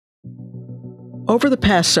Over the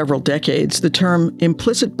past several decades, the term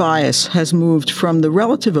implicit bias has moved from the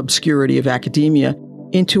relative obscurity of academia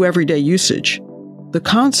into everyday usage. The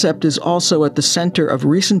concept is also at the center of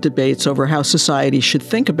recent debates over how society should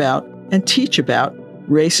think about and teach about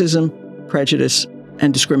racism, prejudice,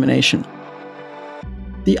 and discrimination.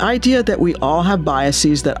 The idea that we all have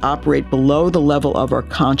biases that operate below the level of our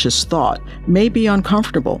conscious thought may be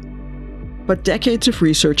uncomfortable. But decades of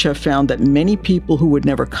research have found that many people who would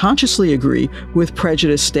never consciously agree with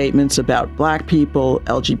prejudiced statements about Black people,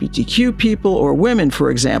 LGBTQ people, or women, for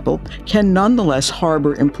example, can nonetheless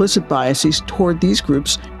harbor implicit biases toward these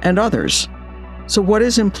groups and others. So what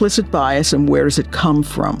is implicit bias and where does it come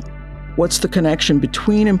from? What's the connection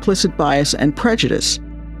between implicit bias and prejudice?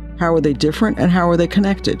 How are they different and how are they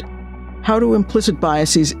connected? How do implicit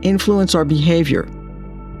biases influence our behavior?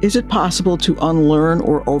 Is it possible to unlearn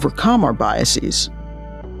or overcome our biases?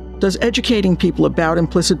 Does educating people about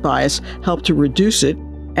implicit bias help to reduce it?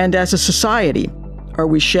 And as a society, are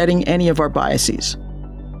we shedding any of our biases?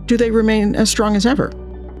 Do they remain as strong as ever?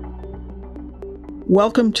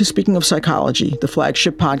 Welcome to Speaking of Psychology, the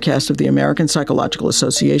flagship podcast of the American Psychological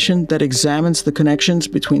Association that examines the connections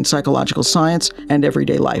between psychological science and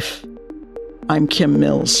everyday life. I'm Kim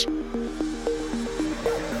Mills.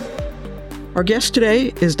 Our guest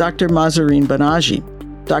today is Dr. Mahzarin Banaji.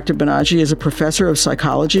 Dr. Banaji is a professor of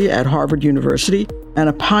psychology at Harvard University and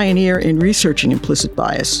a pioneer in researching implicit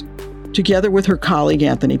bias. Together with her colleague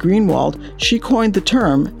Anthony Greenwald, she coined the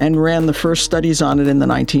term and ran the first studies on it in the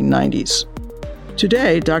 1990s.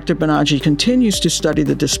 Today, Dr. Banaji continues to study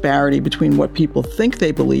the disparity between what people think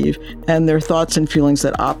they believe and their thoughts and feelings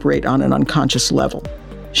that operate on an unconscious level.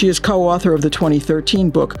 She is co-author of the 2013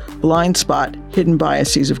 book, Blind Spot: Hidden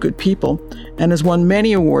Biases of Good People, and has won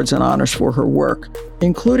many awards and honors for her work,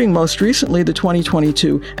 including most recently the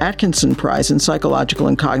 2022 Atkinson Prize in Psychological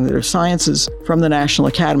and Cognitive Sciences from the National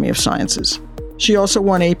Academy of Sciences. She also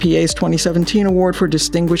won APA's 2017 Award for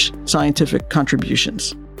Distinguished Scientific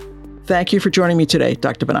Contributions. Thank you for joining me today,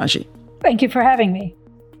 Dr. Banaji. Thank you for having me.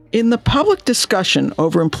 In the public discussion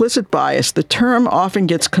over implicit bias, the term often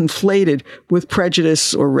gets conflated with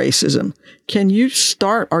prejudice or racism. Can you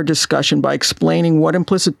start our discussion by explaining what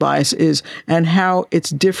implicit bias is and how it's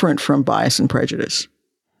different from bias and prejudice?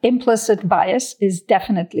 Implicit bias is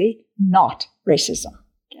definitely not racism.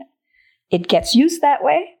 It gets used that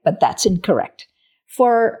way, but that's incorrect.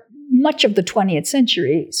 For much of the 20th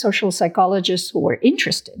century, social psychologists who were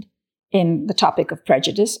interested in the topic of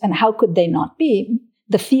prejudice, and how could they not be,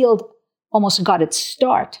 the field almost got its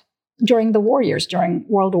start during the war years, during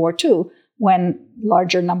World War II, when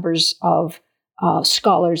larger numbers of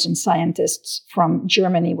scholars and scientists from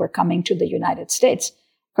Germany were coming to the United States.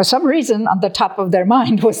 For some reason, on the top of their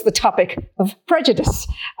mind was the topic of prejudice.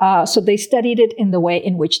 So they studied it in the way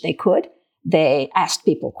in which they could. They asked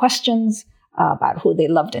people questions about who they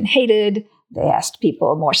loved and hated. They asked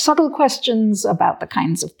people more subtle questions about the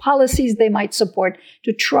kinds of policies they might support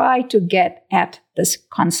to try to get at this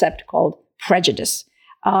concept called prejudice.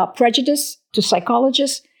 Prejudice, to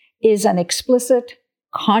psychologists, is an explicit,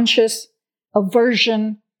 conscious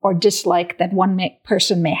aversion or dislike that one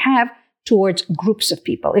person may have towards groups of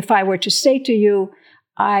people. If I were to say to you,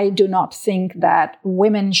 I do not think that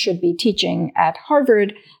women should be teaching at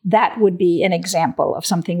Harvard, that would be an example of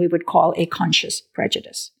something we would call a conscious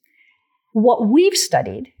prejudice. What we've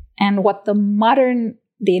studied and what the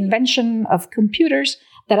invention of computers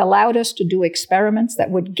that allowed us to do experiments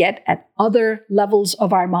that would get at other levels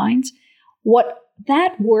of our minds, what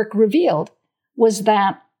that work revealed was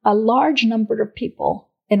that a large number of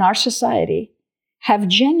people in our society have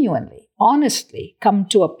genuinely, honestly come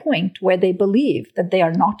to a point where they believe that they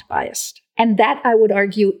are not biased. And that, I would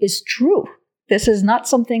argue, is true. This is not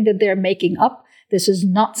something that they're making up. This is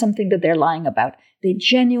not something that they're lying about. They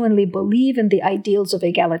genuinely believe in the ideals of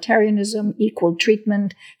egalitarianism, equal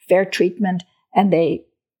treatment, fair treatment, and they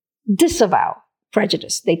disavow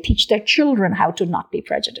prejudice. They teach their children how to not be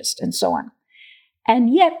prejudiced, and so on.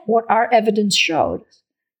 And yet, what our evidence showed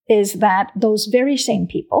is that those very same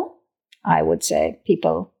people, I would say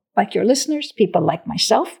people like your listeners, people like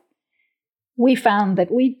myself, we found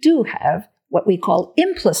that we do have what we call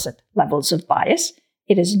implicit levels of bias.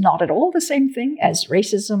 It is not at all the same thing as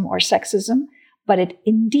racism or sexism, but it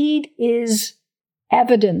indeed is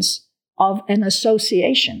evidence of an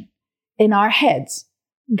association in our heads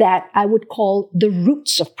that I would call the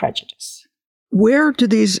roots of prejudice. Where do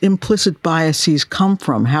these implicit biases come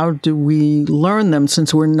from? How do we learn them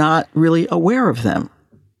since we're not really aware of them?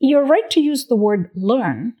 You're right to use the word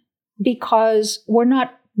learn because we're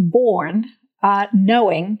not born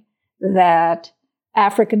knowing that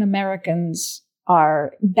African Americans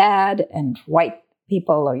are bad and white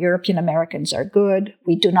people or European Americans are good.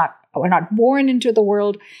 We're not born into the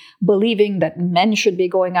world believing that men should be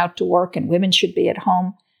going out to work and women should be at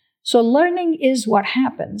home. So learning is what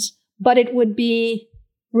happens, but it would be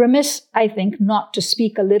remiss, I think, not to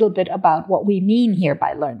speak a little bit about what we mean here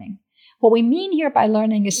by learning. What we mean here by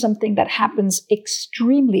learning is something that happens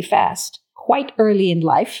extremely fast, quite early in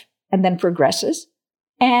life, and then progresses.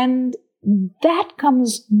 And that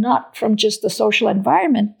comes not from just the social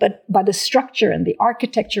environment, but by the structure and the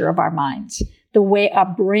architecture of our minds, the way our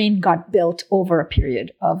brain got built over a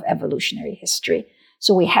period of evolutionary history.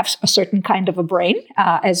 So we have a certain kind of a brain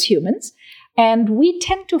as humans, and we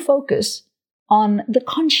tend to focus on the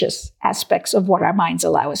conscious aspects of what our minds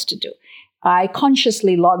allow us to do. I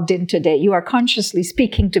consciously logged in today. You are consciously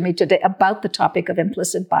speaking to me today about the topic of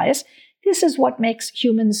implicit bias. This is what makes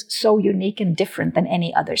humans so unique and different than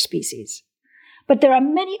any other species. But there are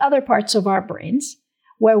many other parts of our brains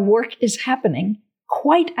where work is happening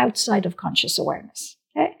quite outside of conscious awareness.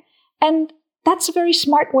 Okay? And that's a very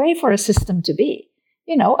smart way for a system to be.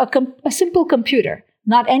 You know, a simple computer,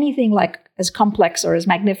 not anything like as complex or as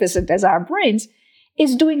magnificent as our brains,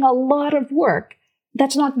 is doing a lot of work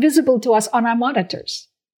that's not visible to us on our monitors.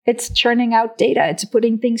 It's churning out data. It's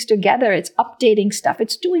putting things together. It's updating stuff.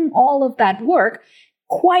 It's doing all of that work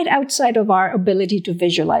quite outside of our ability to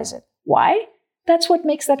visualize it. Why? That's what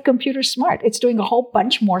makes that computer smart. It's doing a whole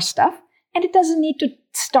bunch more stuff, and it doesn't need to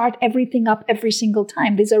start everything up every single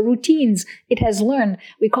time. These are routines it has learned.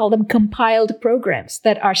 We call them compiled programs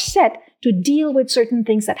that are set to deal with certain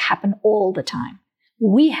things that happen all the time.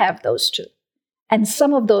 We have those too. And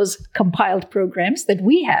some of those compiled programs that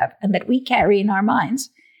we have and that we carry in our minds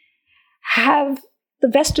have the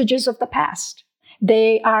vestiges of the past.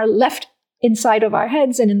 They are left inside of our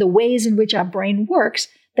heads and in the ways in which our brain works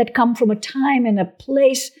that come from a time and a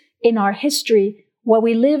place in our history where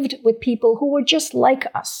we lived with people who were just like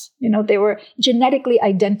us. You know, they were genetically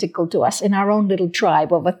identical to us in our own little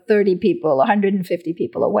tribe of 30 people, 150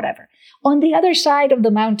 people, or whatever. On the other side of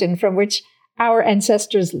the mountain from which our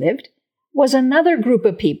ancestors lived was another group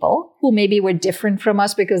of people who maybe were different from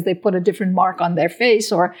us because they put a different mark on their face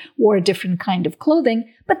or wore a different kind of clothing,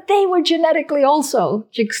 but they were genetically also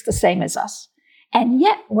just the same as us. And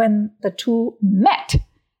yet when the two met,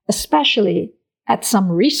 especially at some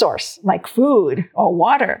resource like food or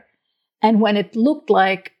water, and when it looked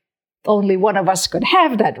like only one of us could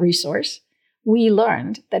have that resource, we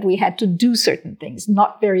learned that we had to do certain things,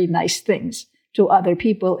 not very nice things, to other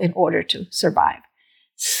people in order to survive.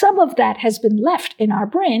 Some of that has been left in our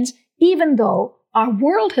brains, even though our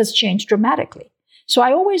world has changed dramatically. So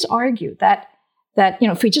I always argue that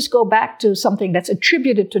if we just go back to something that's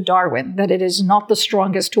attributed to Darwin, that it is not the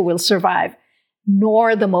strongest who will survive,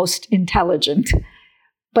 nor the most intelligent,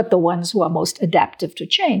 but the ones who are most adaptive to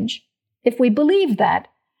change. If we believe that,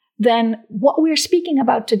 then what we're speaking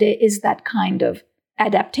about today is that kind of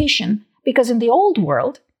adaptation, because in the old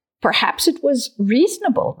world, perhaps it was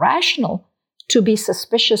reasonable, rational, to be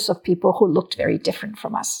suspicious of people who looked very different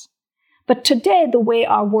from us. But today, the way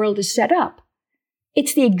our world is set up,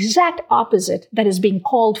 it's the exact opposite that is being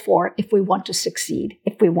called for if we want to succeed,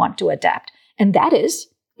 if we want to adapt. And that is,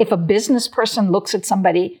 if a business person looks at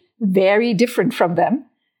somebody very different from them,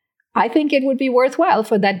 I think it would be worthwhile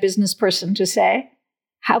for that business person to say,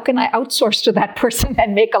 how can I outsource to that person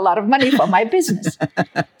and make a lot of money for my business?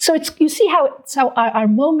 So you see how our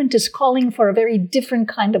moment is calling for a very different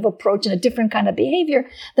kind of approach and a different kind of behavior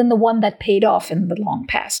than the one that paid off in the long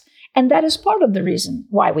past. And that is part of the reason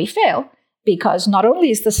why we fail, because not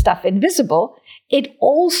only is the stuff invisible, it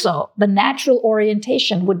also, the natural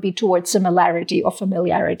orientation would be towards similarity or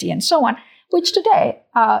familiarity and so on, which today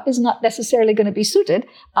is not necessarily going to be suited.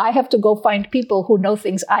 I have to go find people who know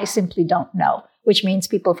things I simply don't know, which means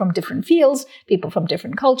people from different fields, people from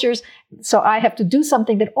different cultures. So I have to do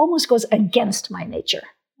something that almost goes against my nature.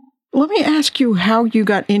 Let me ask you how you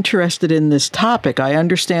got interested in this topic. I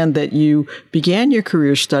understand that you began your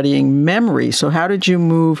career studying memory. So how did you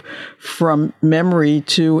move from memory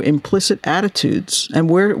to implicit attitudes? And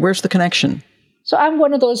where's the connection? So I'm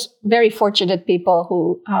one of those very fortunate people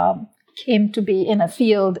who came to be in a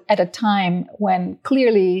field at a time when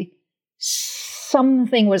clearly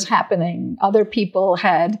something was happening. Other people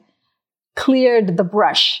had cleared the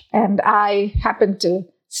brush, and I happened to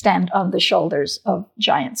stand on the shoulders of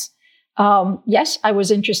giants. Yes, I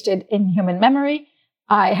was interested in human memory.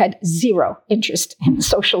 I had zero interest in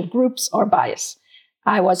social groups or bias.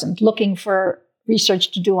 I wasn't looking for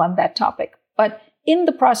research to do on that topic. But in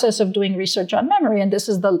the process of doing research on memory, and this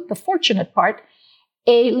is the fortunate part,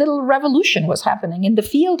 a little revolution was happening in the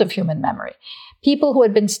field of human memory. People who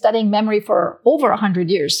had been studying memory for over 100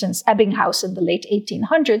 years, since Ebbinghaus in the late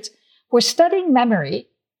 1800s, were studying memory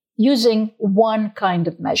using one kind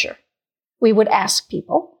of measure. We would ask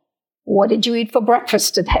people, what did you eat for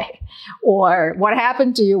breakfast today? Or what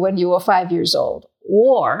happened to you when you were 5 years old?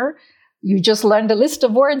 Or you just learned a list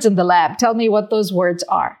of words in the lab. Tell me what those words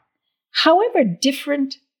are. However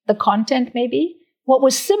different the content may be, what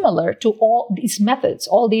was similar to all these methods,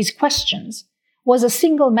 all these questions, was a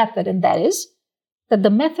single method, and that is that the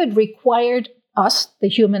method required us, the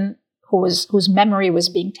human whose memory was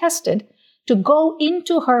being tested, to go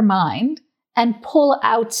into her mind and pull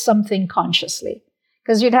out something consciously,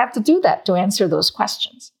 because you'd have to do that to answer those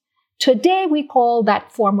questions. Today, we call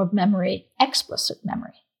that form of memory explicit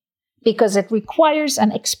memory, because it requires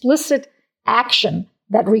an explicit action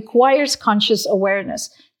that requires conscious awareness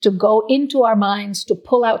to go into our minds to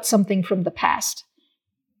pull out something from the past.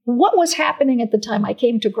 What was happening at the time I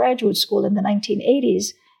came to graduate school in the 1980s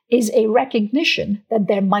is a recognition that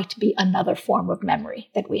there might be another form of memory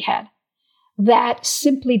that we had that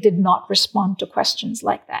simply did not respond to questions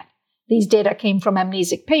like that. These data came from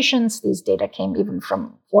amnesic patients. These data came even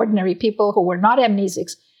from ordinary people who were not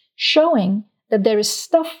amnesics, showing that there is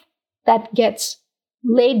stuff that gets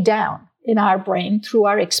laid down in our brain through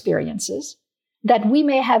our experiences that we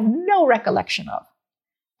may have no recollection of.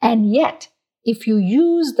 And yet, if you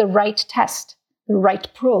use the right test, the right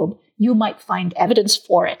probe, you might find evidence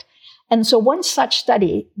for it. And so one such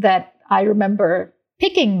study that I remember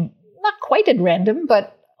picking, not quite at random,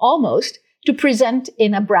 but almost, to present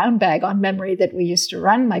in a brown bag on memory that we used to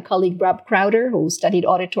run, my colleague Rob Crowder, who studied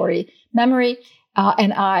auditory memory,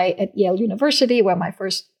 and I at Yale University, where my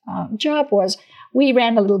first job was, we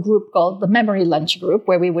ran a little group called the Memory Lunch Group,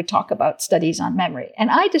 where we would talk about studies on memory.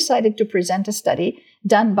 And I decided to present a study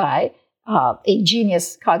done by a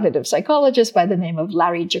genius cognitive psychologist by the name of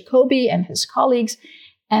Larry Jacoby and his colleagues.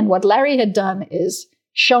 And what Larry had done is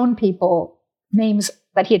shown people names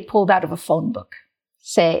that he had pulled out of a phone book,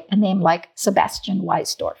 say a name like Sebastian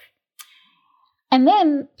Weisdorf. And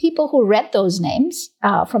then people who read those names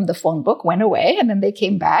from the phone book went away, and then they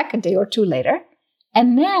came back a day or two later.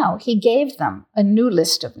 And now he gave them a new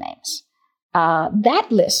list of names. That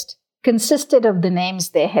list consisted of the names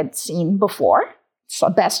they had seen before,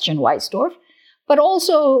 Sebastian Weisdorf, but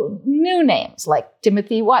also new names like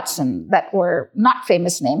Timothy Watson that were not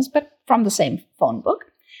famous names, but from the same phone book.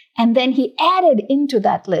 And then he added into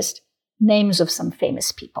that list names of some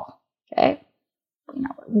famous people. Okay,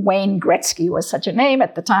 Wayne Gretzky was such a name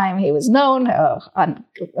at the time. He was known,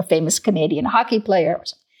 a famous Canadian hockey player.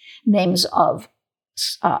 Names of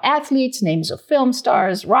athletes, names of film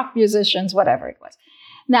stars, rock musicians, whatever it was.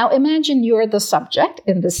 Now imagine you're the subject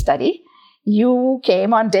in this study. You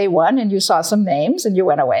came on day one and you saw some names and you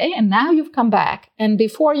went away, and now you've come back. And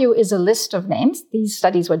before you is a list of names. These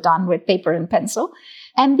studies were done with paper and pencil.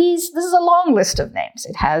 And this is a long list of names.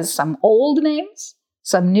 It has some old names,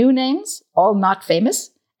 some new names, all not famous,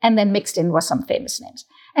 and then mixed in with some famous names.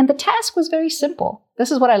 And the task was very simple. This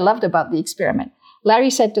is what I loved about the experiment. Larry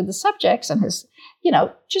said to the subjects and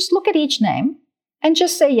just look at each name and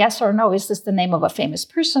just say yes or no. Is this the name of a famous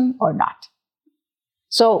person or not?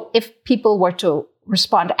 So if people were to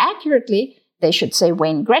respond accurately, they should say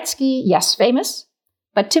Wayne Gretzky, yes, famous,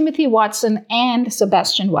 but Timothy Watson and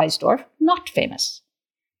Sebastian Weisdorf, not famous.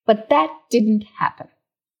 But that didn't happen.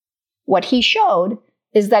 What he showed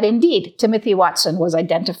is that indeed Timothy Watson was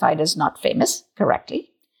identified as not famous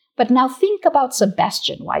correctly. But now think about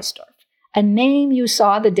Sebastian Weisdorf. A name you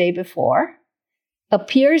saw the day before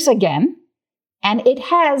appears again, and it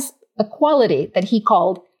has a quality that he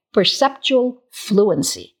called perceptual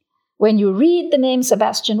fluency. When you read the name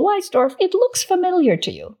Sebastian Weisdorf, it looks familiar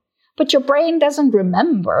to you, but your brain doesn't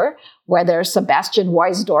remember whether Sebastian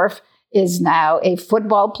Weisdorf is now a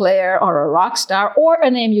football player or a rock star or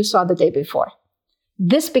a name you saw the day before.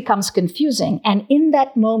 This becomes confusing, and in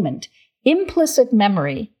that moment, implicit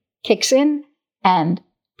memory kicks in and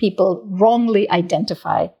people wrongly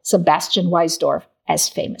identify Sebastian Weisdorf as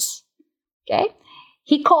famous. Okay?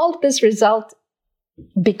 He called this result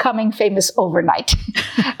becoming famous overnight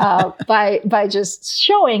by just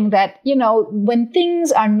showing that, when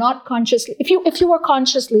things are not consciously, if you were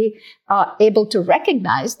consciously able to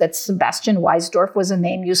recognize that Sebastian Weisdorf was a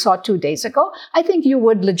name you saw 2 days ago, I think you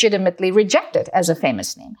would legitimately reject it as a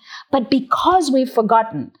famous name. But because we've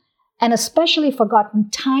forgotten, and especially forgotten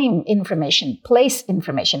time information, place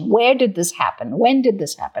information, where did this happen? When did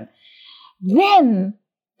this happen? Then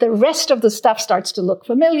the rest of the stuff starts to look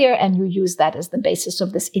familiar, and you use that as the basis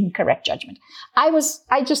of this incorrect judgment. I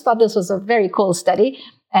just thought this was a very cool study.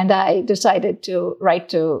 And I decided to write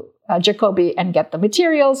to Jacobi and get the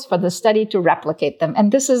materials for the study to replicate them.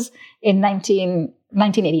 And this is in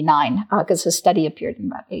 1989, because his study appeared in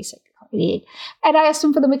about 86, 88. And I asked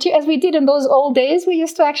him for the material. As we did in those old days, we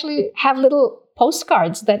used to actually have little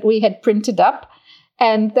postcards that we had printed up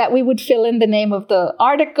and that we would fill in the name of the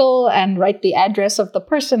article and write the address of the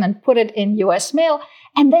person and put it in US mail.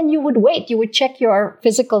 And then you would wait. You would check your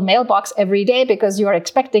physical mailbox every day because you are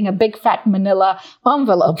expecting a big fat manila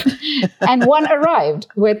envelope. And one arrived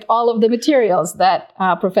with all of the materials that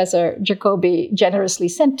Professor Jacobi generously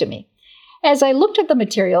sent to me. As I looked at the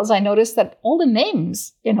materials, I noticed that all the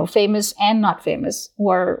names, famous and not famous,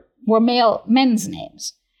 were men's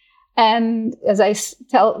names. And as I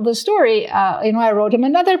tell the story, I wrote him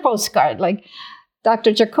another postcard, like,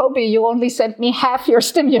 Dr. Jacobi, you only sent me half your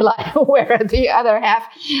stimuli, where the other half,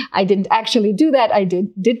 I didn't actually do that. I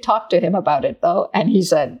did talk to him about it, though. And he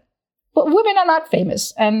said, but women are not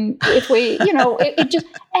famous. And if we,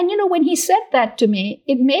 when he said that to me,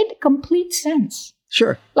 it made complete sense.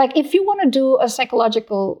 Sure. Like, if you want to do a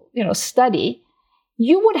psychological, study,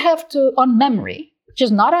 you would have to, on memory, which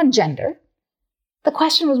is not on gender. The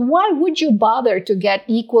question was, why would you bother to get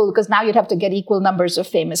equal? Because now you'd have to get equal numbers of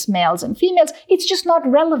famous males and females. It's just not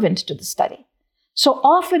relevant to the study. So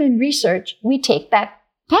often in research, we take that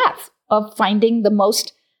path of finding the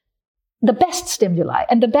best stimuli.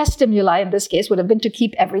 And the best stimuli in this case would have been to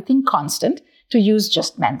keep everything constant, to use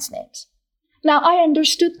just men's names. Now, I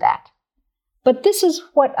understood that. But this is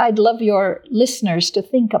what I'd love your listeners to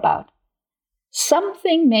think about.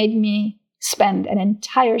 Something made me spend an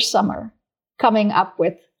entire summer coming up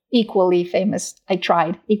with equally famous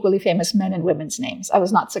men and women's names. I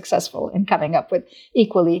was not successful in coming up with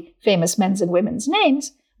equally famous men's and women's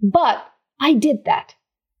names, but I did that.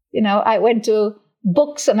 I went to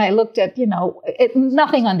books and I looked at,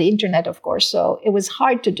 nothing on the internet, of course, so it was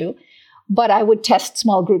hard to do. But I would test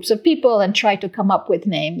small groups of people and try to come up with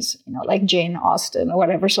names, like Jane Austen or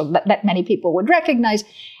whatever, so that many people would recognize.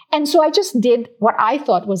 And so I just did what I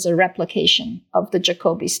thought was a replication of the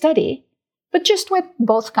Jacobi study, but just with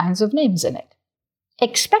both kinds of names in it,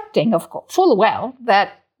 expecting, of course, full well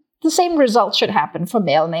that the same result should happen for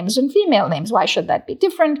male names and female names. Why should that be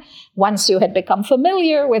different? Once you had become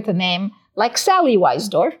familiar with a name like Sally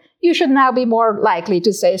Weisdorf, you should now be more likely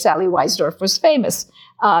to say Sally Weisdorf was famous,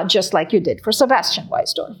 just like you did for Sebastian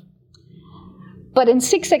Weisdorf. But in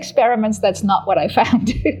 6 experiments, that's not what I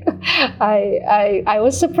found. I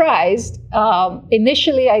was surprised.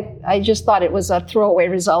 Initially, I just thought it was a throwaway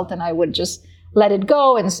result, and I would just let it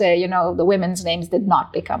go and say, the women's names did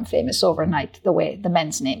not become famous overnight the way the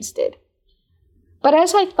men's names did. But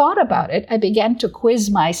as I thought about it, I began to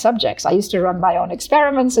quiz my subjects. I used to run my own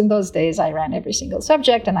experiments. In those days, I ran every single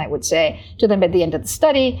subject, and I would say to them at the end of the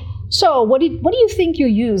study, so what do you think you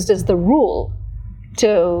used as the rule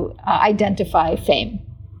to identify fame?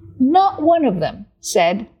 Not one of them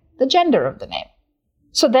said the gender of the name.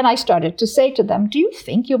 So then I started to say to them, do you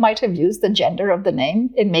think you might have used the gender of the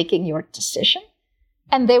name in making your decision?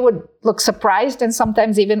 And they would look surprised and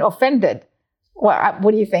sometimes even offended. Well,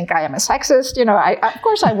 what do you think? I am a sexist? Of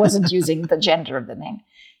course I wasn't using the gender of the name.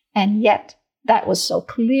 And yet that was so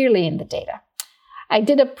clearly in the data. I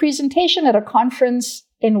did a presentation at a conference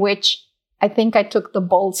in which I think I took the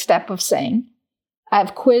bold step of saying,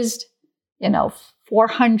 I've quizzed,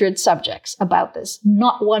 400 subjects about this.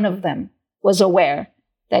 Not one of them was aware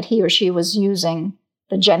that he or she was using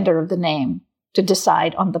the gender of the name to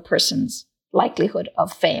decide on the person's likelihood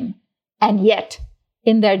of fame. And yet,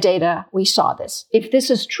 in their data, we saw this. If this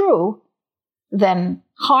is true, then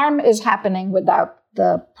harm is happening without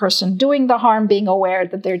the person doing the harm being aware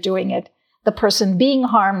that they're doing it. The person being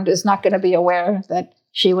harmed is not going to be aware that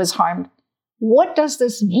she was harmed. What does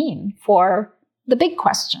this mean for the big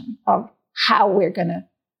question of how we're going to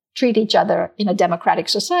treat each other in a democratic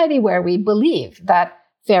society where we believe that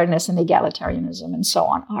fairness and egalitarianism and so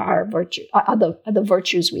on are the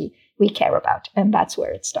virtues we care about? And that's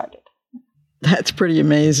where it started. That's pretty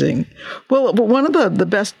amazing. Well, one of the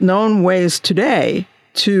best known ways today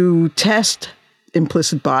to test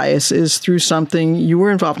implicit bias is through something you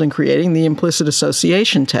were involved in creating, the implicit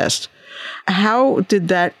association test. How did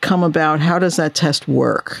that come about? How does that test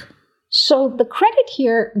work? So the credit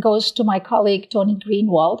here goes to my colleague, Tony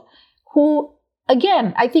Greenwald, who,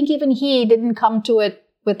 again, I think even he didn't come to it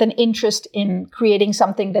with an interest in creating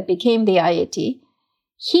something that became the IAT.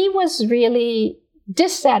 He was really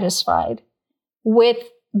dissatisfied with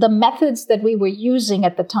the methods that we were using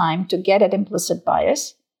at the time to get at implicit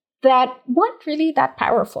bias that weren't really that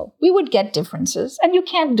powerful. We would get differences, and you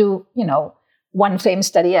can't do, one famous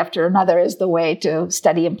study after another is the way to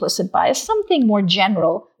study implicit bias. Something more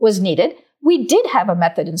general was needed. We did have a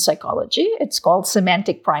method in psychology. It's called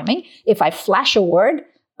semantic priming. If I flash a word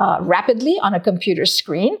rapidly on a computer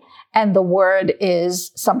screen, and the word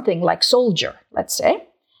is something like soldier, let's say,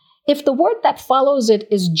 if the word that follows it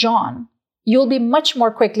is John, you'll be much more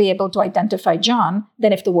quickly able to identify John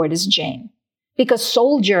than if the word is Jane. Because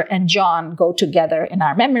soldier and John go together in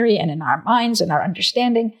our memory and in our minds and our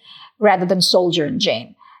understanding, rather than soldier and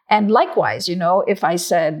Jane. And likewise, if I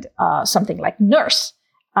said something like nurse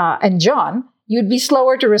and John, you'd be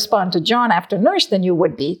slower to respond to John after nurse than you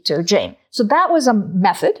would be to Jane. So that was a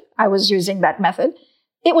method. I was using that method.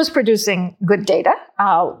 It was producing good data,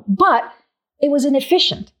 but it was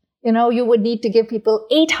inefficient. You would need to give people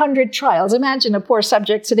 800 trials. Imagine a poor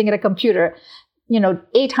subject sitting at a computer,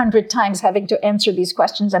 800 times having to answer these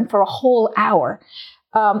questions and for a whole hour.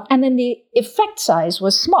 And then the effect size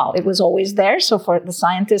was small. It was always there. So for the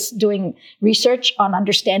scientists doing research on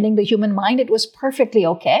understanding the human mind, it was perfectly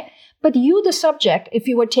okay. But you, the subject, if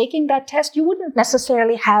you were taking that test, you wouldn't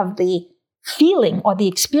necessarily have the feeling or the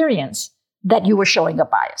experience that you were showing a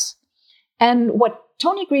bias. And what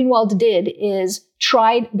Tony Greenwald did is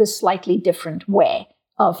tried this slightly different way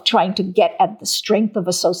of trying to get at the strength of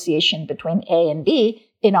association between A and B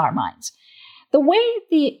in our minds. The way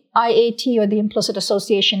the IAT or the implicit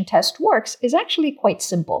association test works is actually quite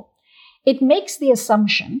simple. It makes the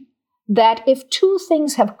assumption that if two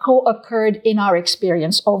things have co-occurred in our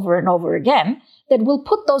experience over and over again, that we'll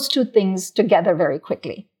put those two things together very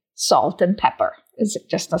quickly. Salt and pepper is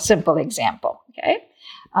just a simple example, okay?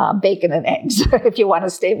 Bacon and eggs, if you want to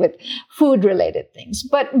stay with food-related things.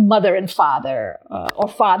 But mother and father, or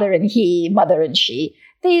father and he, mother and she,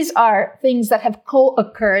 these are things that have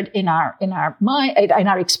co-occurred in our mind, in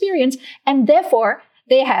our experience, and therefore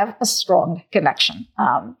they have a strong connection.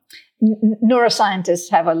 Neuroscientists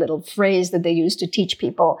have a little phrase that they use to teach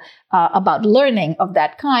people about learning of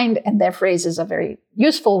that kind, and their phrase is a very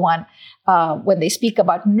useful one. When they speak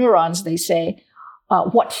about neurons, they say,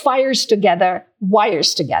 what fires together,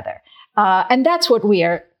 wires together. And that's what we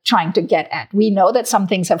are trying to get at. We know that some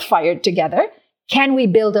things have fired together. Can we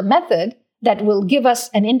build a method that will give us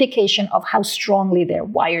an indication of how strongly they're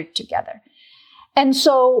wired together? And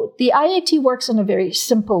so the IAT works in a very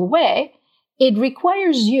simple way. It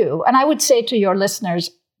requires you, and I would say to your listeners,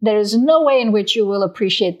 there is no way in which you will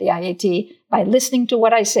appreciate the IAT by listening to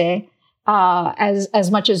what I say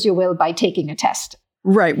as much as you will by taking a test.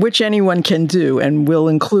 Right, which anyone can do, and we'll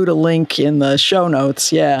include a link in the show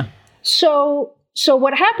notes, yeah. So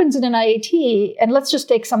what happens in an IAT, and let's just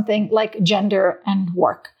take something like gender and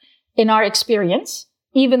work. In our experience,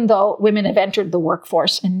 even though women have entered the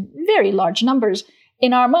workforce in very large numbers,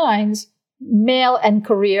 in our minds, male and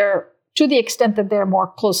career, to the extent that they're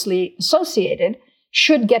more closely associated,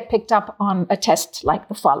 should get picked up on a test like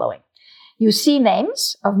the following. You see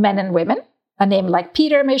names of men and women. A name like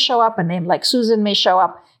Peter may show up, a name like Susan may show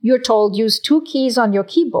up. You're told use 2 keys on your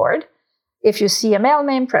keyboard. If you see a male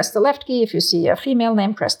name, press the left key. If you see a female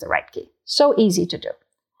name, press the right key. So easy to do.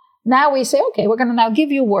 Now we say, okay, we're going to now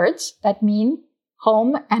give you words that mean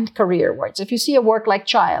home and career words. If you see a word like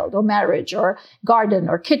child or marriage or garden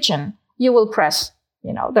or kitchen, you will press,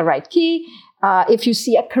 the right key. If you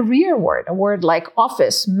see a career word, a word like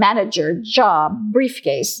office, manager, job,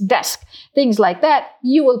 briefcase, desk, things like that,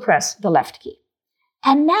 you will press the left key.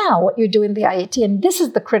 And now what you do in the IAT, and this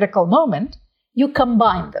is the critical moment, you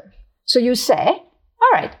combine them. So you say,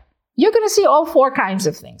 all right, you're going to see all 4 kinds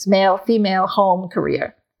of things, male, female, home,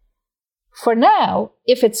 career. For now,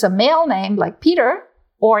 if it's a male name like Peter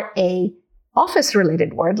or a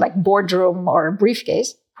office-related word like boardroom or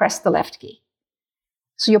briefcase, press the left key.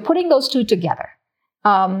 So you're putting those 2 together.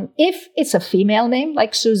 If it's a female name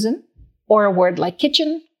like Susan or a word like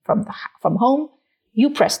kitchen from home,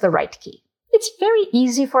 you press the right key. It's very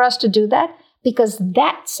easy for us to do that because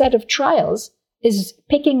that set of trials is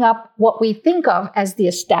picking up what we think of as the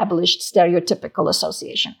established stereotypical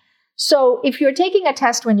association. So if you're taking a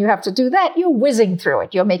test when you have to do that, you're whizzing through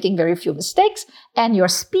it. You're making very few mistakes, and your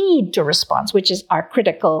speed to response, which is our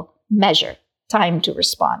critical measure, time to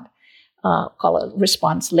respond, call it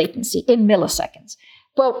response latency in milliseconds.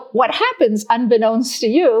 But what happens, unbeknownst to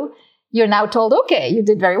you, you're now told, okay, you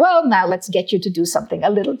did very well. Now let's get you to do something a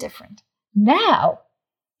little different. Now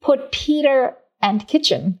put Peter and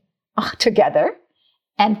kitchen together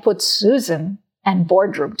and put Susan and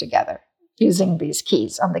boardroom together using these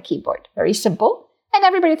keys on the keyboard. Very simple. And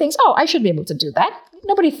everybody thinks, oh, I should be able to do that.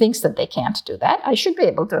 Nobody thinks that they can't do that. I should be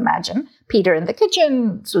able to imagine Peter in the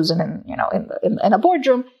kitchen, Susan in a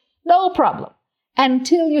boardroom. No problem.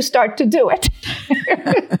 until you start to do it.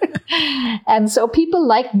 And so people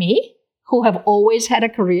like me, who have always had a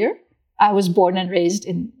career, I was born and raised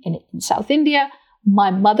in South India.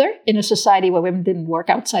 My mother, in a society where women didn't work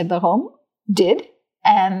outside the home, did,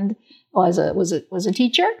 and was a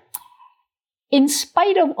teacher. In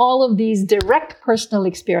spite of all of these direct personal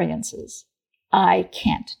experiences, I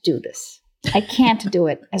can't do this. I can't do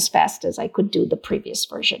it as fast as I could do the previous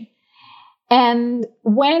version. And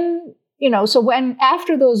when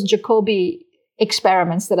after those Jacobi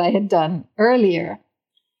experiments that I had done earlier,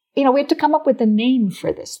 we had to come up with a name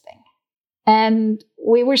for this thing. And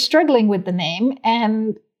we were struggling with the name.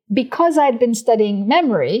 And because I'd been studying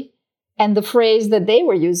memory, and the phrase that they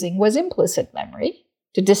were using was implicit memory,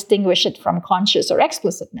 to distinguish it from conscious or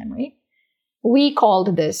explicit memory, we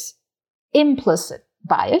called this implicit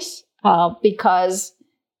bias because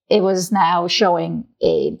it was now showing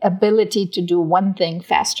an ability to do one thing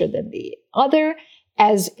faster than the other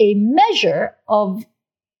as a measure of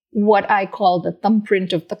what I call the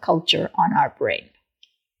thumbprint of the culture on our brain.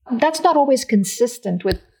 That's not always consistent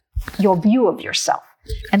with your view of yourself.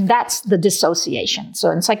 And that's the dissociation. So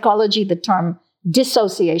in psychology, the term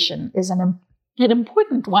dissociation is an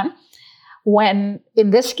important one. When, in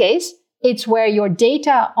this case, it's where your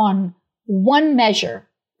data on one measure,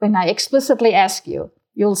 when I explicitly ask you,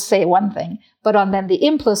 you'll say one thing, but on then the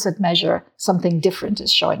implicit measure, something different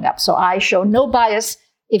is showing up. So I show no bias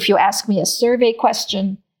if you ask me a survey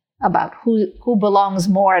question about who belongs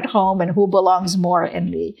more at home and who belongs more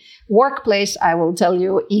in the workplace. I will tell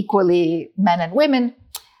you equally men and women.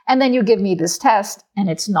 And then you give me this test and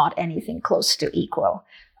it's not anything close to equal.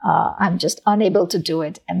 I'm just unable to do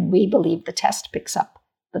it. And we believe the test picks up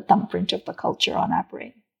the thumbprint of the culture on our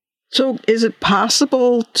brain. So is it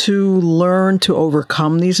possible to learn to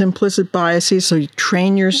overcome these implicit biases? So you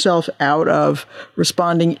train yourself out of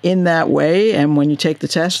responding in that way. And when you take the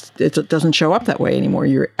test, it doesn't show up that way anymore.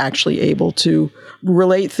 You're actually able to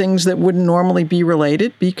relate things that wouldn't normally be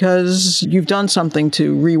related because you've done something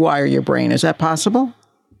to rewire your brain. Is that possible?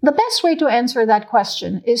 The best way to answer that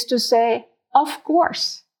question is to say, of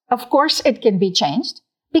course. Of course it can be changed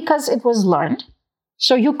because it was learned.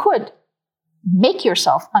 So you could make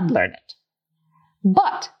yourself unlearn it.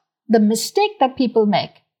 But the mistake that people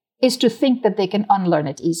make is to think that they can unlearn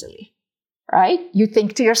it easily, right? You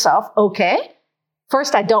think to yourself, okay,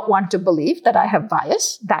 first, I don't want to believe that I have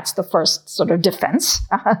bias. That's the first sort of defense.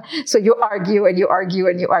 So you argue and you argue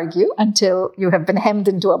and you argue until you have been hemmed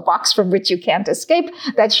into a box from which you can't escape.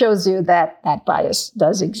 That shows you that that bias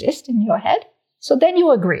does exist in your head. So then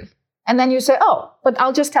you agree. And then you say, oh, but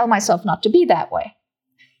I'll just tell myself not to be that way.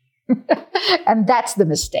 And that's the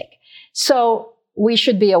mistake. So we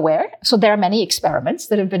should be aware. So there are many experiments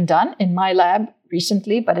that have been done in my lab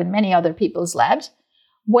recently, but in many other people's labs,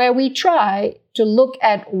 where we try to look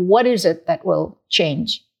at what is it that will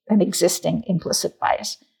change an existing implicit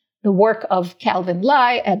bias. The work of Calvin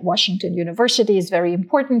Lai at Washington University is very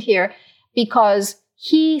important here because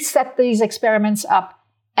he set these experiments up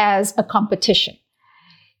as a competition.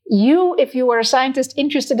 You, if you were a scientist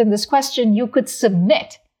interested in this question, you could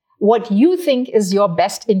submit what you think is your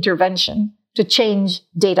best intervention to change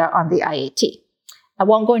data on the IAT. I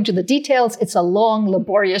won't go into the details. It's a long,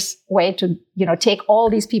 laborious way to, take all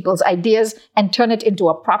these people's ideas and turn it into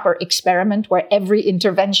a proper experiment where every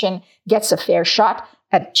intervention gets a fair shot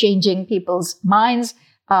at changing people's minds.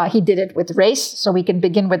 He did it with race. So we can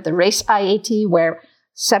begin with the race IAT, where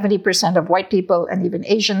 70% of white people and even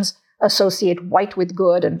Asians associate white with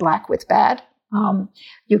good and black with bad.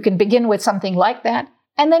 You can begin with something like that.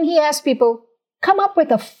 And then he asked people, come up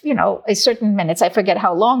with a certain minutes. I forget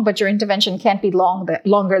how long, but your intervention can't be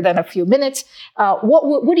longer than a few minutes.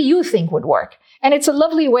 What do you think would work? And it's a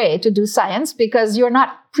lovely way to do science because you're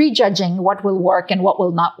not prejudging what will work and what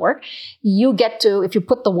will not work. You get to, if you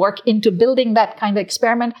put the work into building that kind of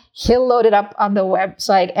experiment, he'll load it up on the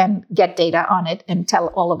website and get data on it and tell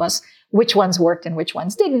all of us which ones worked and which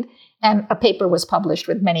ones didn't. And a paper was published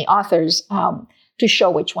with many authors to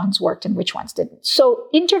show which ones worked and which ones didn't. So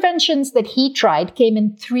interventions that he tried came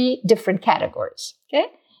in 3 different categories. Okay?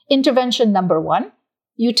 Intervention number 1,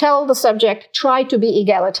 you tell the subject, try to be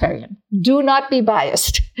egalitarian. Do not be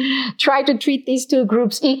biased. Try to treat these 2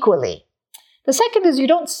 groups equally. The second is you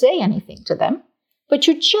don't say anything to them, but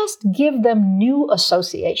you just give them new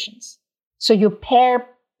associations. So you pair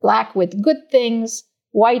black with good things,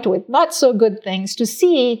 white with not so good things to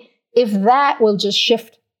see if that will just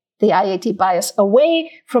shift the IAT bias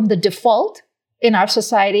away from the default in our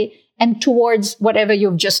society and towards whatever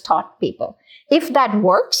you've just taught people. If that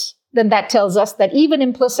works, then that tells us that even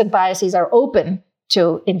implicit biases are open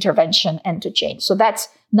to intervention and to change. So that's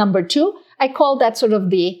number 2. I call that sort of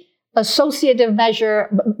the associative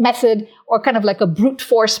method, or kind of like a brute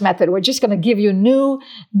force method. We're just going to give you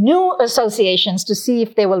new associations to see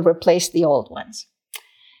if they will replace the old ones.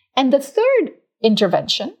 And the third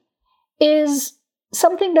intervention is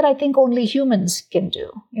something that I think only humans can do.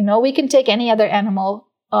 We can take any other animal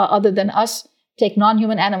other than us, take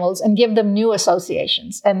non-human animals and give them new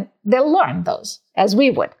associations, and they'll learn those as we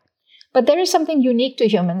would. But there is something unique to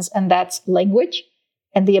humans, and that's language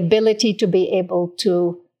and the ability to be able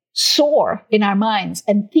to soar in our minds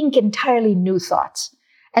and think entirely new thoughts.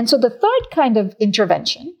 And so the third kind of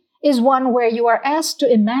intervention is one where you are asked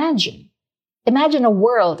to imagine a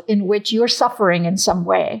world in which you're suffering in some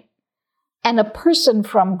way, and a person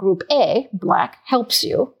from group A, Black, helps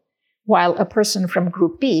you, while a person from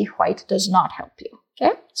group B, White, does not help you.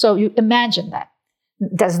 Okay? So you imagine that.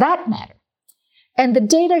 Does that matter? And the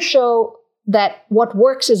data show that what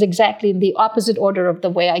works is exactly in the opposite order of the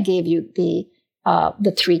way I gave you the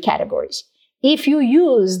 3 categories. If you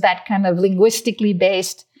use that kind of linguistically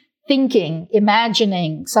based thinking,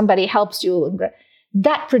 imagining, somebody helps you,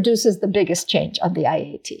 that produces the biggest change on the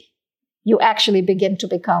IAT. You actually begin to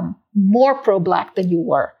become more pro-Black than you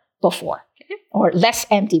were before, okay? Or less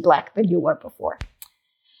anti-Black than you were before.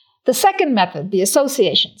 The second method, the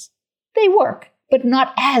associations, they work, but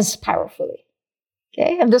not as powerfully.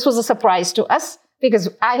 Okay? And this was a surprise to us, because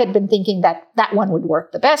I had been thinking that one would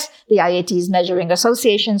work the best. The IATs measuring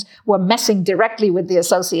associations were messing directly with the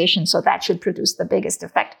association, so that should produce the biggest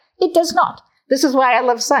effect. It does not. This is why I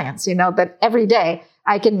love science, that every day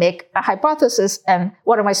I can make a hypothesis and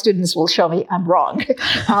one of my students will show me I'm wrong.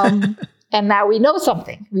 And now we know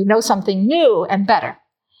something. We know something new and better.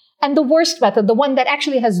 And the worst method, the one that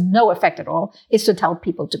actually has no effect at all, is to tell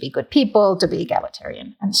people to be good people, to be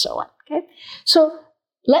egalitarian, and so on. Okay? So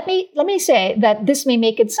let me say that this may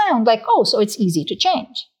make it sound like, so it's easy to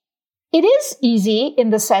change. It is easy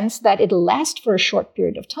in the sense that it'll last for a short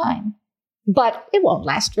period of time, but it won't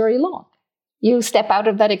last very long. You step out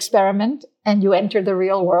of that experiment and you enter the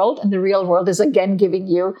real world, and the real world is again giving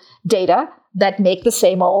you data that make the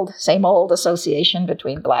same old association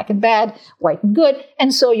between Black and bad, white and good,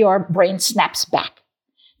 and so your brain snaps back.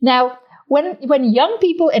 Now, when young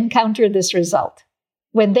people encounter this result,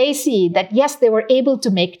 when they see that, yes, they were able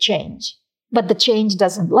to make change, but the change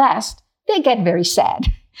doesn't last, they get very sad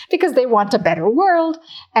because they want a better world.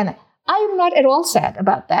 And I am not at all sad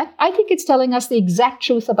about that. I think it's telling us the exact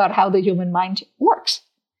truth about how the human mind works.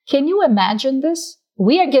 Can you imagine this?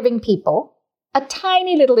 We are giving people a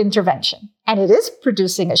tiny little intervention, and it is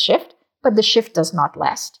producing a shift, but the shift does not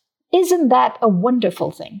last. Isn't that a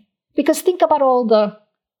wonderful thing? Because think about all the,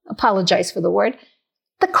 apologize for the word,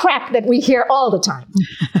 the crap that we hear all the time.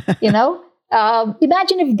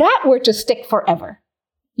 Imagine if that were to stick forever.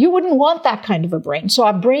 You wouldn't want that kind of a brain. So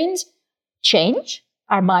our brains change,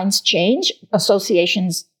 our minds change,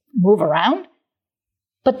 associations move around,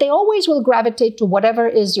 but they always will gravitate to whatever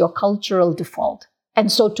is your cultural default.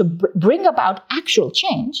 And so to bring about actual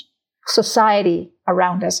change, society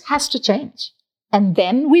around us has to change. And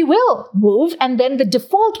then we will move, and then the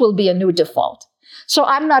default will be a new default. So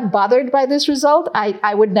I'm not bothered by this result.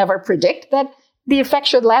 I would never predict that the effect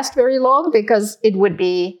should last very long, because it would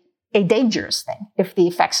be a dangerous thing if the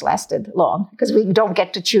effects lasted long, because we don't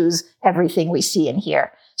get to choose everything we see and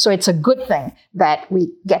hear. So it's a good thing that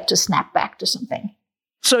we get to snap back to something.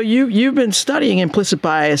 So you've been studying implicit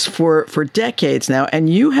bias for decades now, and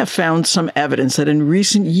you have found some evidence that in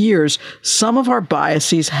recent years, some of our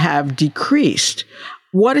biases have decreased.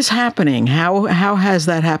 What is happening? How has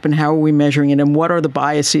that happened? How are we measuring it? And what are the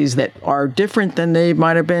biases that are different than they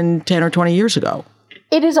might have been 10 or 20 years ago?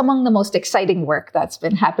 It is among the most exciting work that's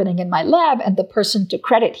been happening in my lab. And the person to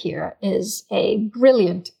credit here is a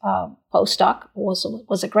brilliant postdoc, also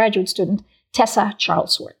was a graduate student, Tessa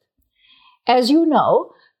Charlesworth. As you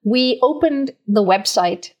know, we opened the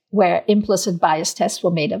website where implicit bias tests were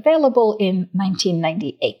made available in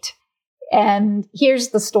 1998. And here's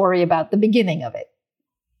the story about the beginning of it.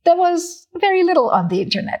 There was very little on the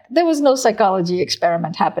internet. There was no psychology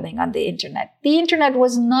experiment happening on the internet. The internet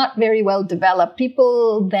was not very well developed.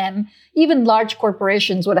 People then, even large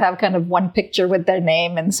corporations, would have kind of one picture with their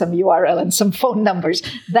name and some URL and some phone numbers.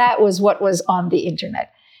 That was what was on the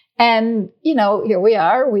internet. And, here we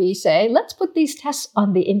are. We say, let's put these tests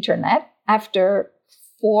on the internet after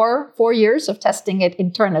four years of testing it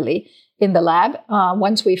internally in the lab.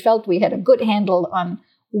 Once we felt we had a good handle on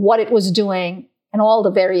what it was doing and all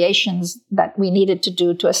the variations that we needed to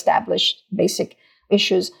do to establish basic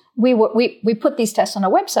issues, we put these tests on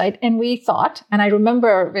a website, and we thought, and I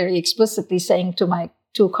remember very explicitly saying to my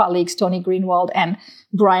two colleagues, Tony Greenwald and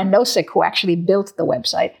Brian Nosek, who actually built the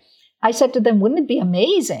website. I said to them, wouldn't it be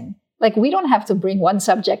amazing? Like, we don't have to bring one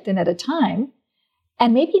subject in at a time.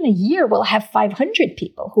 And maybe in a year, we'll have 500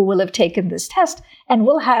 people who will have taken this test, and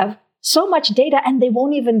we'll have so much data, and they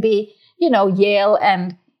won't even be, Yale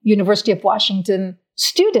and University of Washington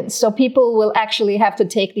students. So people will actually have to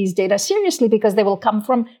take these data seriously because they will come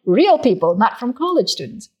from real people, not from college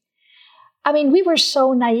students. I mean, we were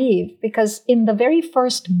so naive because in the very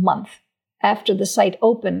first month after the site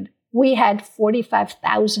opened, we had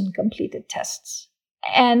 45,000 completed tests.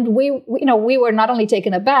 And we were not only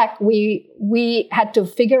taken aback, we had to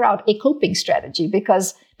figure out a coping strategy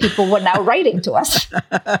because people were now writing to us.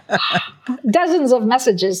 Dozens of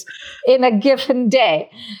messages in a given day.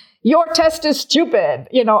 Your test is stupid.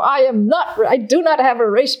 I do not have a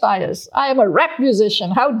race bias. I am a rap musician.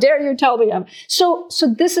 How dare you tell me I'm... So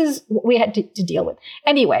this is what we had to deal with.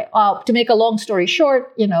 Anyway, to make a long story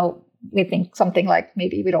short, we think something like,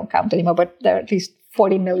 maybe we don't count anymore, but there are at least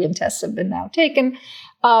 40 million tests have been now taken.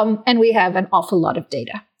 And we have an awful lot of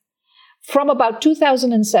data. From about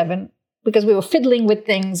 2007, because we were fiddling with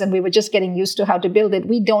things and we were just getting used to how to build it,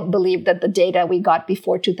 we don't believe that the data we got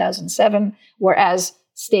before 2007 were as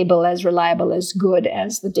stable, as reliable, as good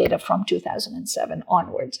as the data from 2007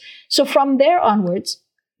 onwards. So from there onwards,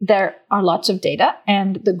 there are lots of data,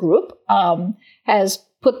 and the group has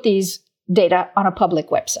put these data on a public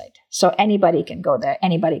website. So anybody can go there,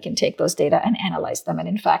 anybody can take those data and analyze them. And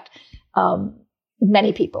in fact,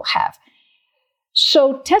 many people have.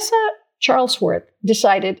 So Tessa Charlesworth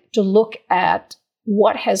decided to look at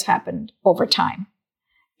what has happened over time.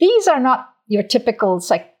 These are not your typical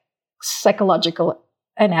psychological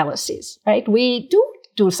analyses, right? We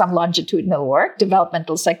do some longitudinal work.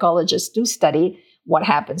 Developmental psychologists do study what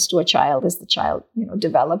happens to a child as the child,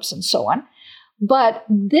 develops and so on. But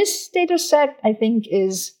this data set, I think,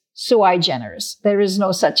 is sui generis. There is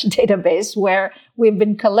no such database where we've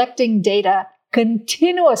been collecting data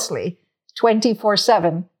continuously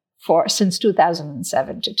 24/7 since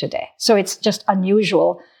 2007 to today. So it's just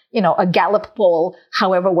unusual. A Gallup poll,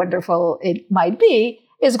 however wonderful it might be,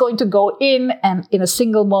 is going to go in and in a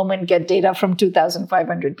single moment get data from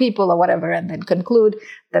 2,500 people or whatever, and then conclude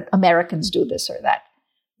that Americans do this or that.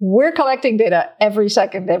 We're collecting data every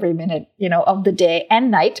second, every minute, of the day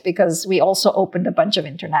and night, because we also opened a bunch of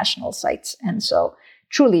international sites. And so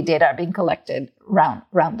truly data are being collected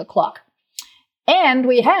round the clock. And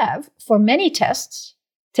we have, for many tests,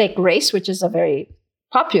 take race, which is a very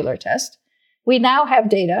popular test, we now have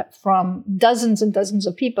data from dozens and dozens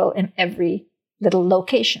of people in every little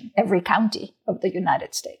location, every county of the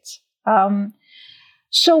United States.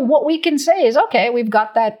 So what we can say is, okay, we've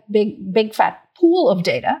got that big fat pool of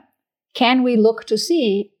data. Can we look to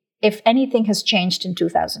see if anything has changed in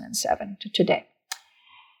 2007 to today?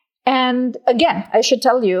 And again, I should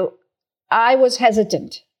tell you, I was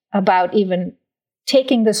hesitant about even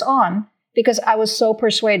taking this on because I was so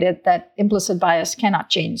persuaded that implicit bias cannot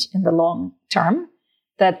change in the long term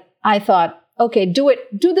that I thought, okay, do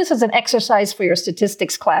this as an exercise for your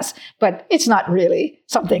statistics class, but it's not really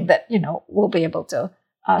something that, we'll be able to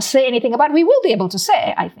say anything about. We will be able to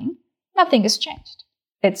say, I think, nothing has changed.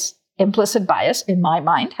 It's implicit bias in my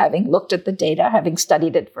mind, having looked at the data, having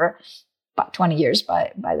studied it for about 20 years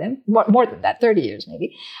by then, more than that, 30 years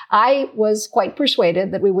maybe. I was quite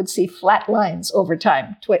persuaded that we would see flat lines over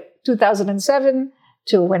time. 2007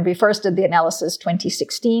 to when we first did the analysis,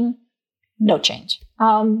 2016, no change.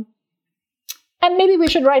 And maybe we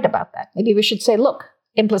should write about that. Maybe we should say, look,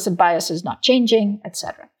 implicit bias is not changing,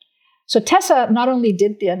 etc. So Tessa not only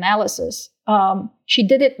did the analysis, she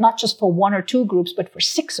did it not just for one or two groups, but for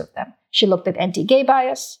 6 of them. She looked at anti-gay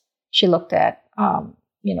bias. She looked at,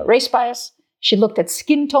 race bias. She looked at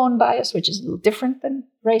skin tone bias, which is a little different than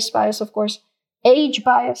race bias, of course, age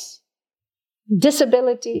bias,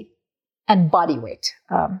 disability, and body weight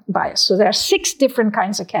bias. So there are 6 different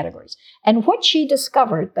kinds of categories. And what she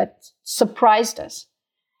discovered that surprised us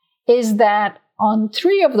is that on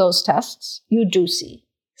 3 of those tests, you do see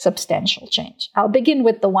substantial change. I'll begin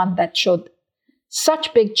with the one that showed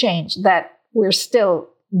such big change that we're still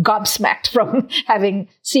gobsmacked from having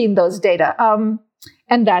seen those data.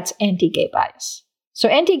 And that's anti-gay bias. So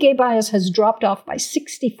anti-gay bias has dropped off by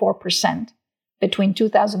 64% between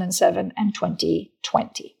 2007 and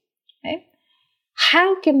 2020. Okay?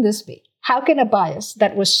 How can this be? How can a bias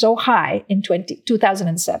that was so high in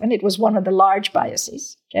 2007, it was one of the large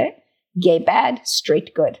biases, okay? Gay bad,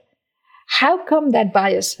 straight good. How come that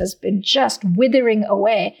bias has been just withering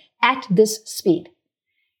away at this speed?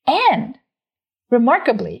 And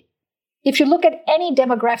remarkably, if you look at any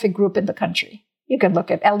demographic group in the country, You can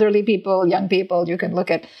look at elderly people, young people. You can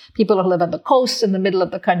look at people who live on the coast, in the middle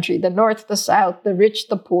of the country, the north, the south, the rich,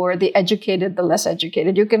 the poor, the educated, the less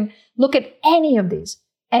educated. You can look at any of these.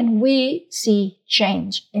 And we see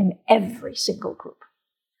change in every single group.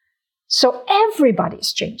 So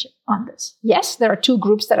everybody's changing on this. Yes, there are two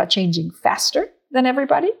groups that are changing faster than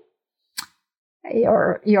everybody.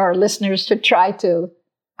 Your listeners should try to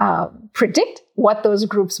predict what those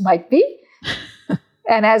groups might be.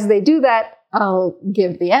 And as they do that, I'll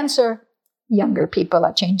give the answer. Younger people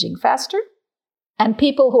are changing faster. And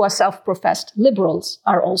people who are self-professed liberals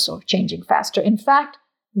are also changing faster. In fact,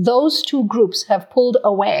 those two groups have pulled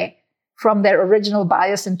away from their original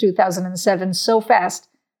bias in 2007 so fast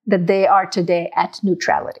that they are today at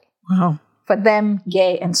neutrality. Wow. For them,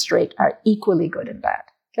 gay and straight are equally good and bad.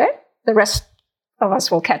 Okay? The rest of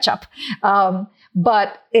us will catch up. So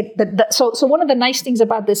one of the nice things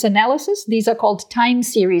about this analysis, these are called time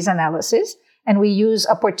series analysis, and we use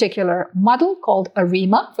a particular model called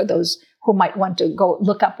ARIMA for those who might want to go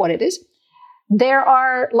look up what it is. There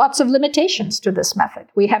are lots of limitations to this method.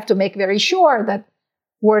 We have to make very sure that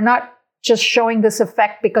we're not just showing this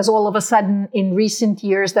effect because all of a sudden in recent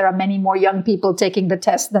years there are many more young people taking the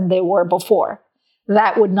test than there were before.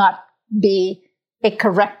 That would not be a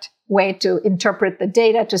correct way to interpret the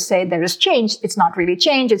data to say there is change. It's not really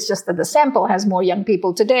change. It's just that the sample has more young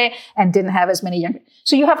people today and didn't have as many young.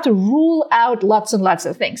 So you have to rule out lots and lots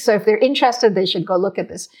of things. So if they're interested, they should go look at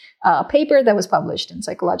this paper that was published in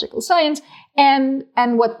Psychological Science. And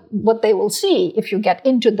what they will see if you get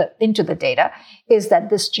into the data is that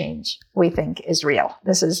this change we think is real.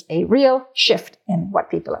 This is a real shift in what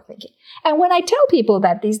people are thinking. And when I tell people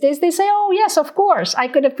that these days, they say, oh, yes, of course, I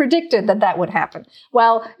could have predicted that would happen.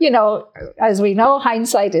 Well, as we know,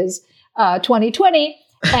 hindsight is 20/20,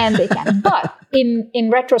 and they can. But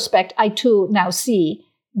in retrospect, I too now see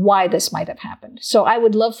why this might have happened. So I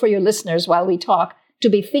would love for your listeners, while we talk, to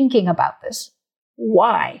be thinking about this.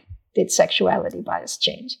 Why did sexuality bias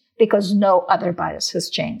change? Because no other bias has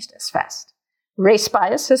changed as fast. Race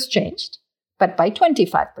bias has changed, but by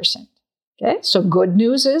 25%. Okay, so good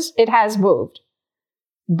news is it has moved.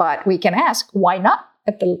 But we can ask, why not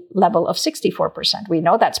at the level of 64%? We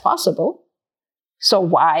know that's possible. So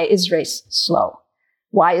why is race slow?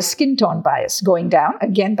 Why is skin tone bias going down,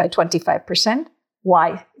 again, by 25%?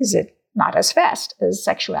 Why is it not as fast as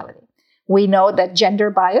sexuality? We know that gender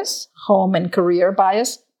bias, home and career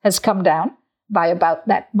bias, has come down by about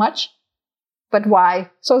that much. But why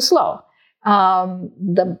so slow? The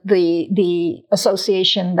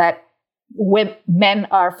association that men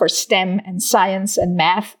are for STEM and science and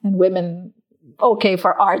math and women okay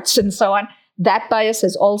for arts and so on, that bias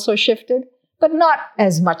has also shifted, but not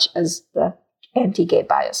as much as the anti-gay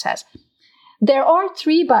bias has. There are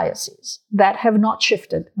three biases that have not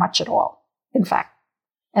shifted much at all, in fact.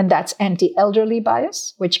 And that's anti-elderly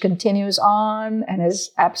bias, which continues on and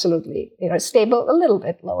is absolutely stable, a little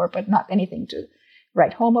bit lower, but not anything to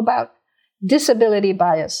write home about. Disability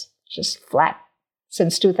bias, just flat.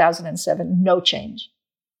 Since 2007, no change.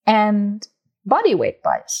 And body weight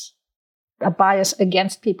bias, a bias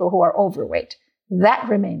against people who are overweight, that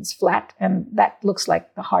remains flat. And that looks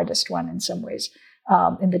like the hardest one in some ways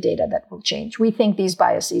in the data that will change. We think these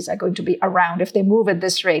biases are going to be around. If they move at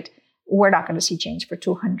this rate, we're not going to see change for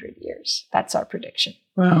 200 years. That's our prediction.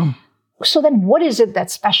 Wow. So then what is it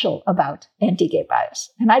that's special about anti-gay bias?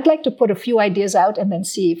 And I'd like to put a few ideas out and then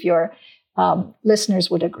see if your listeners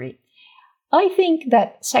would agree. I think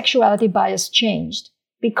that sexuality bias changed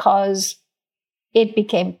because it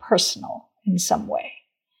became personal in some way.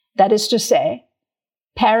 That is to say,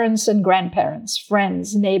 parents and grandparents,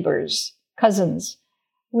 friends, neighbors, cousins,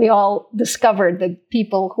 we all discovered that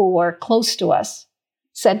people who were close to us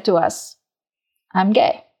said to us, I'm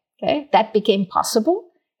gay. Okay? That became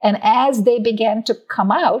possible. And as they began to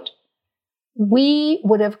come out, we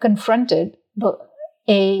would have confronted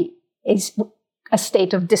a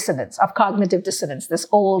state of dissonance, of cognitive dissonance, this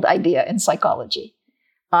old idea in psychology.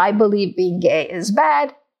 I believe being gay is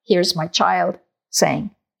bad. Here's my child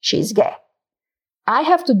saying she's gay. I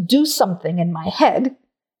have to do something in my head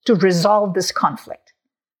to resolve this conflict.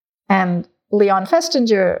 And Leon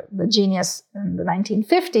Festinger, the genius in the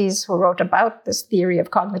 1950s who wrote about this theory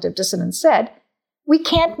of cognitive dissonance, said, we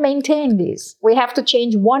can't maintain these. We have to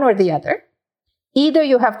change one or the other. Either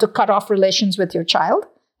you have to cut off relations with your child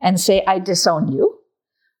and say, I disown you.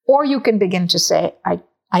 Or you can begin to say,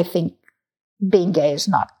 I think being gay is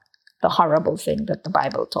not the horrible thing that the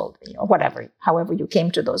Bible told me, or whatever, however you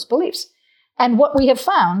came to those beliefs. And what we have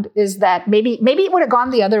found is that maybe it would have gone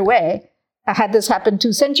the other way had this happened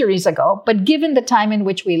 2 centuries ago. But given the time in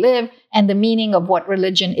which we live and the meaning of what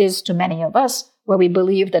religion is to many of us, where we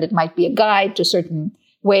believe that it might be a guide to certain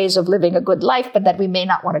ways of living a good life, but that we may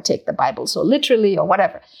not want to take the Bible so literally or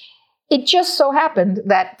whatever. It just so happened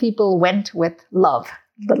that people went with love.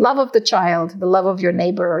 The love of the child, the love of your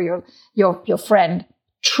neighbor or your friend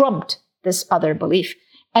trumped this other belief.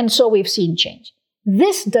 And so we've seen change.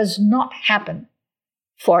 This does not happen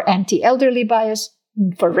for anti-elderly bias,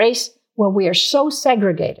 for race, where we are so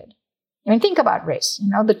segregated. I mean, think about race.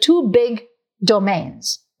 The two big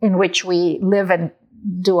domains in which we live and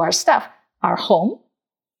do our stuff are home,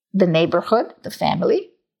 the neighborhood, the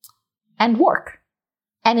family, and work.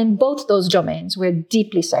 And in both those domains, we're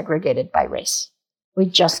deeply segregated by race. We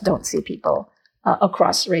just don't see people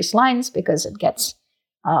across race lines because it gets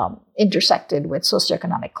intersected with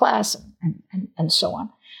socioeconomic class and so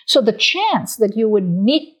on. So the chance that you would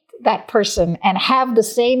meet that person and have the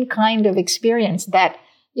same kind of experience that,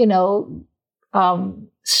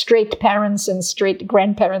 straight parents and straight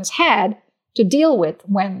grandparents had to deal with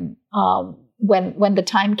when the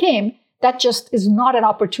time came, that just is not an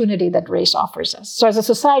opportunity that race offers us. So as a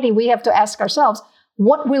society, we have to ask ourselves,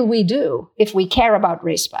 what will we do if we care about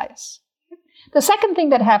race bias? The second thing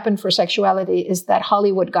that happened for sexuality is that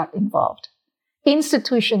Hollywood got involved.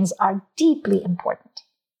 Institutions are deeply important.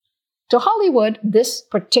 To Hollywood, this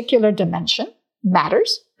particular dimension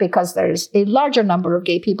matters because there's a larger number of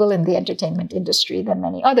gay people in the entertainment industry than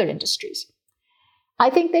many other industries. I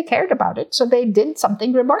think they cared about it, so they did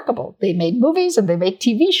something remarkable. They made movies and they made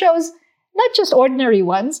TV shows, not just ordinary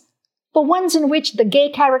ones, but ones in which the gay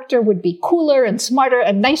character would be cooler and smarter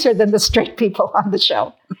and nicer than the straight people on the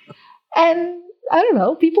show. And I don't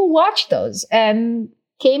know, people watched those and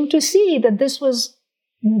came to see that this was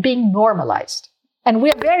being normalized. And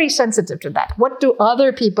we're very sensitive to that. What do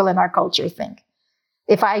other people in our culture think?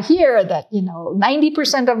 If I hear that,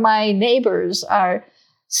 90% of my neighbors are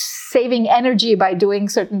saving energy by doing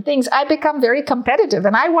certain things, I become very competitive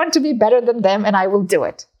and I want to be better than them and I will do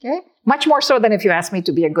it. Okay? Much more so than if you ask me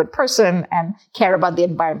to be a good person and care about the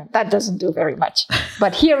environment. That doesn't do very much.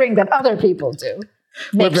 But hearing that other people do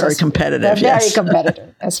makes We're very competitive. We're very yes.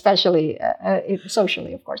 competitive, especially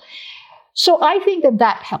socially, of course. So I think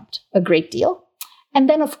that helped a great deal. And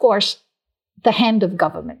then, of course, the hand of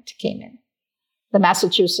government came in. The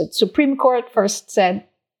Massachusetts Supreme Court first said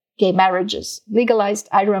gay marriage is legalized.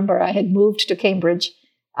 I remember I had moved to Cambridge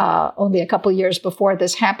only a couple years before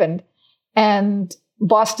this happened. And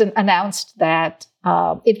Boston announced that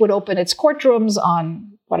it would open its courtrooms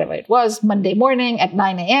on whatever it was, Monday morning at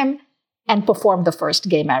 9 a.m. and perform the first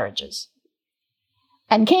gay marriages.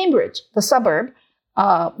 And Cambridge, the suburb,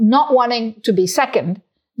 not wanting to be second,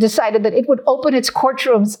 decided that it would open its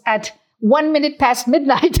courtrooms at 1 minute past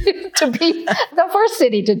midnight to be the first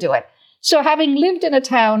city to do it. So having lived in a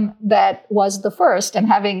town that was the first and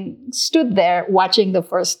having stood there watching the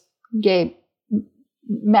first gay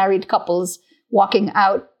married couples walking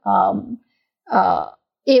out,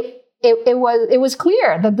 it was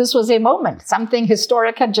clear that this was a moment. Something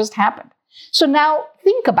historic had just happened. So now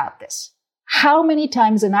think about this. How many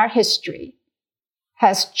times in our history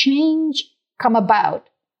has change come about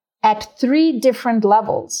at three different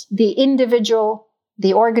levels: the individual,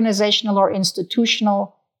 the organizational or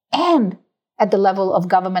institutional, and at the level of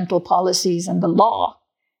governmental policies and the law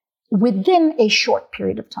within a short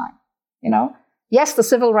period of time? Yes, the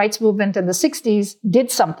civil rights movement in the 60s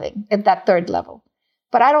did something at that third level,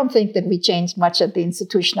 but I don't think that we changed much at the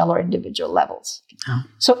institutional or individual levels. Oh.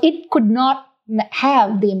 So it could not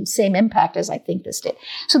have the same impact as I think this did.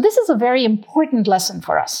 So this is a very important lesson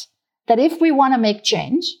for us, that if we want to make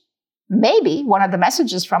change, maybe one of the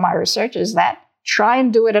messages from our research is that try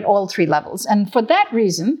and do it at all three levels. And for that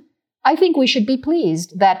reason, I think we should be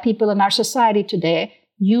pleased that people in our society today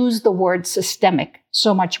use the word systemic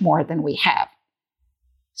so much more than we have.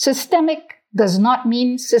 Systemic does not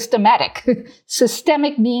mean systematic.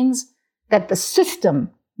 Systemic means that the system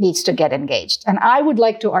needs to get engaged. And I would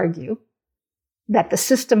like to argue that the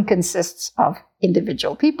system consists of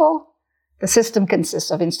individual people, the system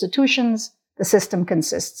consists of institutions, the system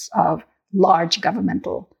consists of large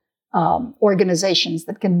governmental organizations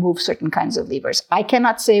that can move certain kinds of levers. I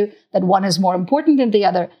cannot say that one is more important than the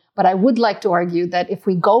other, but I would like to argue that if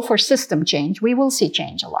we go for system change, we will see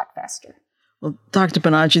change a lot faster. Well, Dr.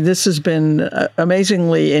 Banaji, this has been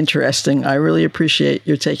amazingly interesting. I really appreciate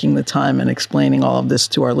your taking the time and explaining all of this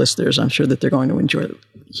to our listeners. I'm sure that they're going to enjoy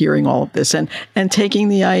hearing all of this and taking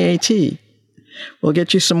the IAT. We'll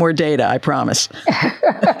get you some more data, I promise.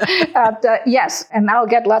 Yes, and I'll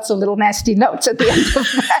get lots of little nasty notes at the end of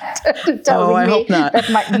that. I hope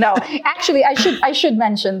not. No, actually, I should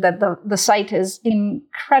mention that the site is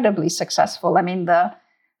incredibly successful. I mean, the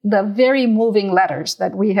very moving letters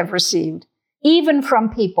that we have received even from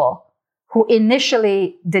people who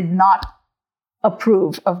initially did not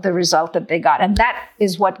approve of the result that they got. And that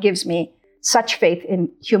is what gives me such faith in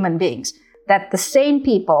human beings, that the same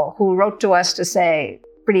people who wrote to us to say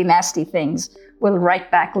pretty nasty things will write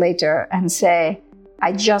back later and say,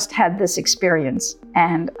 I just had this experience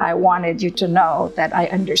and I wanted you to know that I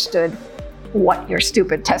understood what your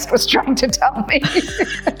stupid test was trying to tell me.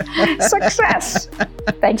 Success.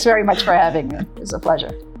 Thanks very much for having me. It was a pleasure.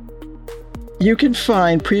 You can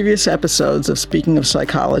find previous episodes of Speaking of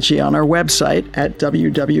Psychology on our website at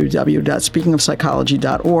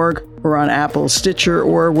www.speakingofpsychology.org or on Apple, Stitcher,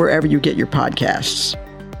 or wherever you get your podcasts.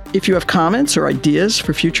 If you have comments or ideas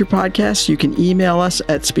for future podcasts, you can email us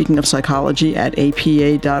at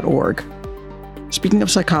speakingofpsychology@apa.org. Speaking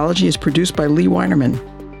of Psychology is produced by Lee Weinerman.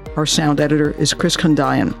 Our sound editor is Chris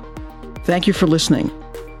Kondayan. Thank you for listening.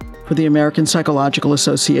 For the American Psychological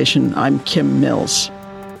Association, I'm Kim Mills.